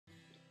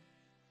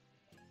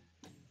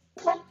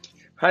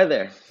Hi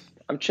there,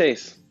 I'm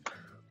Chase.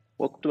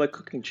 Welcome to my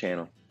cooking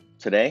channel.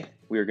 Today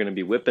we are going to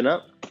be whipping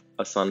up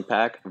a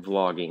Sunpak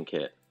vlogging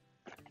kit.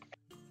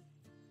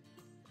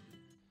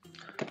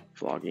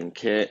 Vlogging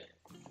kit,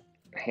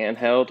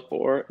 handheld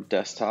or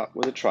desktop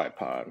with a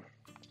tripod.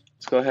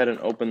 Let's go ahead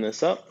and open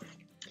this up.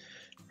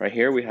 Right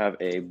here we have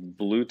a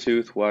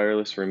Bluetooth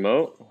wireless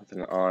remote with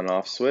an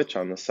on-off switch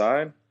on the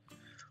side.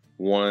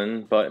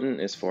 One button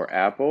is for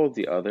Apple,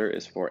 the other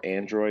is for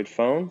Android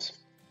phones.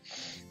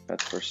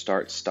 That's for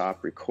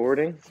start-stop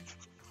recording.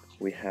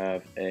 We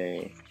have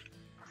a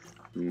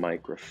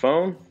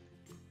microphone.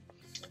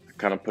 I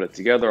kind of put it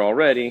together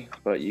already,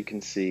 but you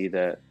can see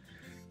that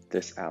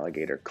this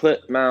alligator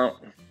clip mount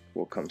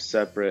will come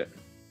separate,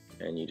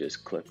 and you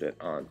just clip it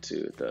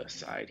onto the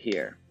side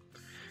here.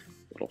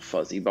 Little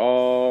fuzzy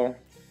ball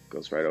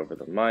goes right over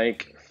the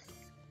mic.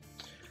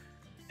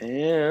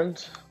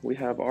 And we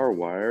have our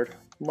wired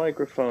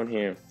microphone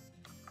here.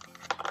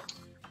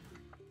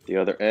 The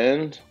other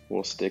end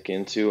will stick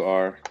into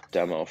our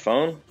demo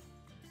phone,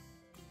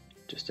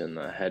 just in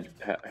the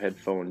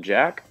headphone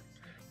jack,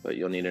 but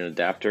you'll need an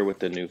adapter with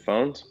the new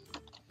phones.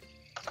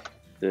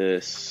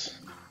 This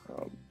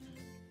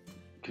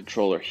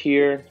controller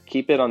here,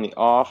 keep it on the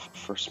off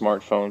for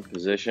smartphone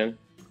position.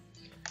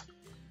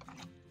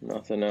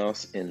 Nothing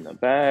else in the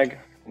bag.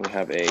 We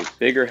have a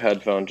bigger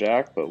headphone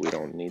jack, but we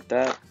don't need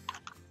that.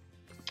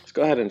 Let's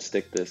go ahead and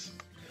stick this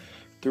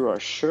through our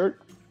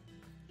shirt.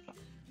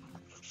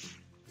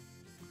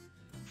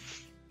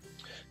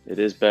 It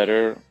is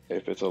better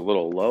if it's a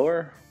little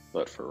lower,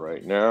 but for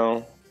right now,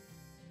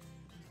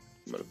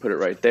 I'm going to put it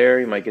right there.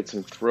 You might get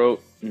some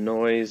throat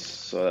noise,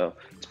 so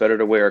it's better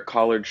to wear a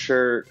collared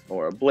shirt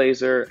or a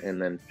blazer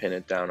and then pin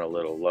it down a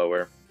little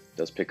lower. It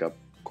does pick up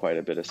quite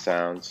a bit of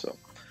sound, so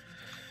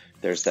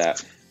there's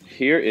that.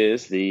 Here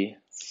is the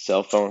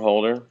cell phone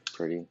holder.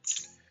 Pretty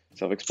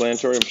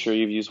self-explanatory. I'm sure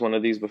you've used one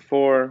of these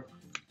before.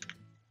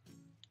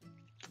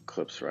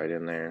 Clips right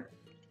in there.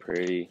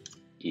 Pretty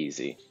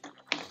easy.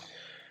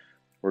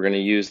 We're going to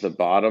use the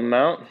bottom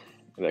mount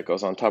that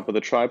goes on top of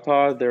the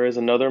tripod. There is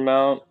another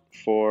mount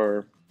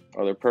for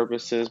other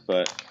purposes,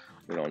 but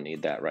we don't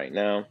need that right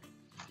now.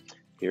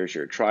 Here's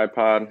your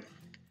tripod.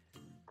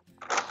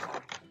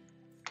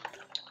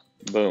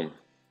 Boom.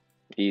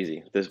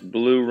 Easy. This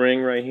blue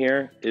ring right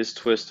here is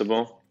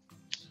twistable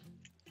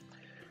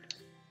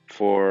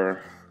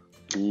for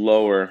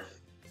lower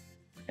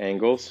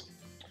angles,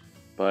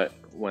 but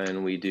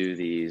when we do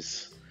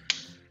these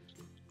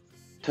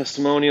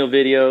testimonial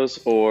videos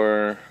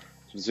or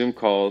Zoom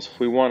calls,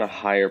 we want a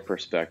higher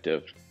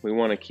perspective. We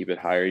want to keep it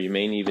higher. You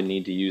may even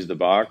need to use the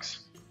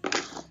box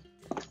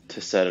to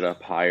set it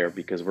up higher,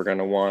 because we're going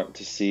to want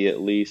to see at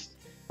least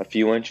a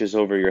few inches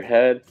over your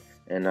head,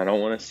 and I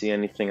don't want to see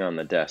anything on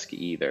the desk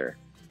either.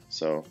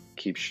 So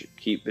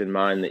keep in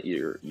mind that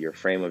your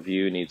frame of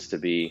view needs to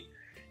be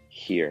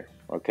here,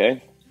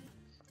 okay?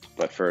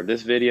 But for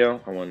this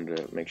video, I wanted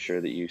to make sure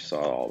that you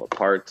saw all the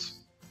parts.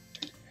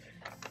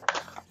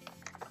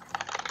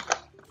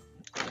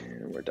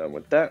 And we're done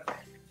with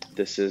that.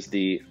 This is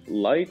the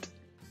light.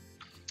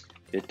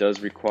 It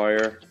does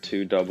require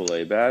 2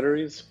 AA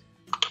batteries.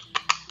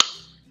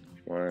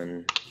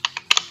 1,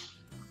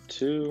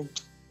 2.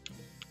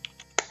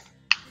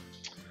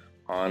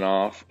 On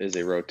off is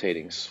a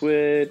rotating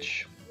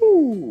switch.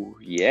 Ooh,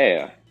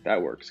 yeah,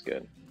 that works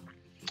good.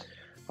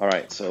 All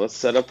right, so let's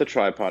set up the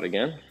tripod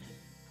again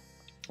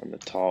on the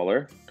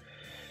taller.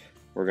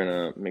 We're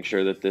gonna make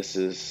sure that this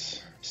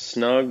is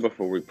snug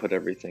before we put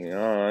everything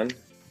on.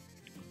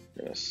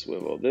 I'm gonna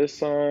swivel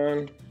this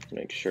on,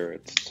 make sure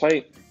it's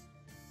tight.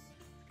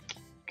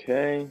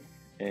 Okay,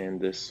 and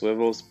this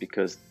swivels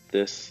because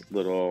this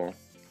little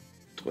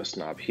twist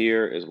knob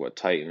here is what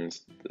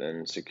tightens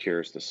and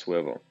secures the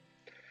swivel.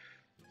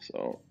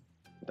 So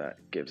that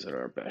gives it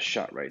our best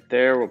shot right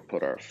there. We'll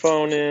put our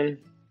phone in.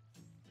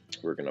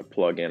 We're gonna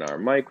plug in our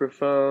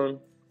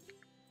microphone,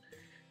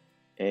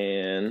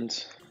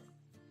 and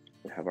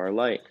we have our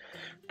light.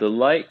 The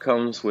light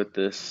comes with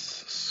this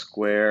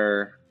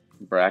square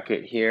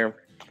bracket here,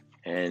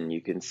 and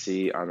you can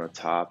see on the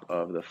top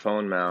of the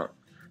phone mount,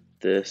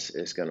 this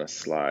is gonna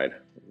slide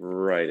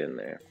right in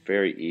there.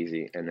 Very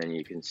easy, and then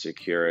you can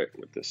secure it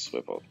with this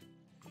swivel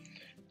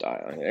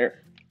dial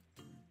there.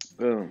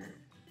 Boom.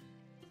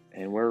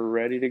 And we're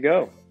ready to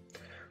go.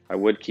 I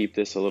would keep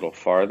this a little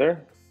farther,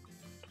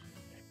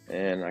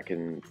 and I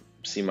can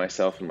see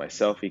myself in my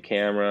selfie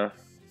camera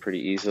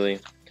pretty easily.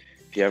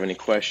 If you have any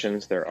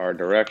questions, there are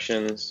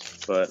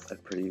directions, but I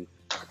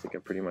think I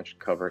pretty much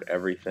covered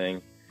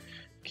everything.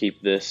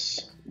 Keep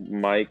this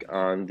mic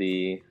on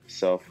the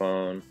cell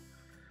phone,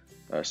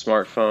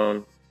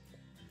 smartphone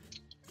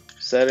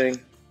setting.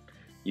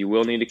 You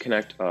will need to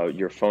connect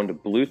your phone to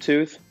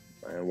Bluetooth.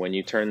 When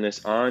you turn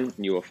this on,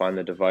 you will find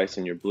the device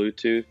in your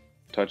Bluetooth.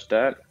 Touch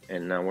that,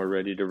 and now we're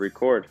ready to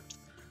record.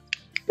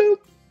 Boop.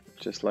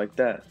 Just like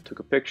that. Took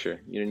a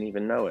picture. You didn't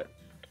even know it.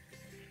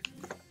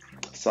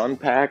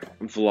 Sunpak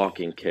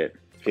vlogging kit.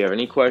 If you have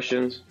any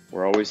questions,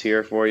 we're always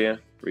here for you.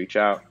 Reach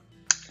out.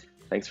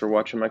 Thanks for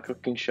watching my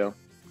cooking show.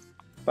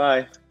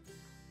 Bye.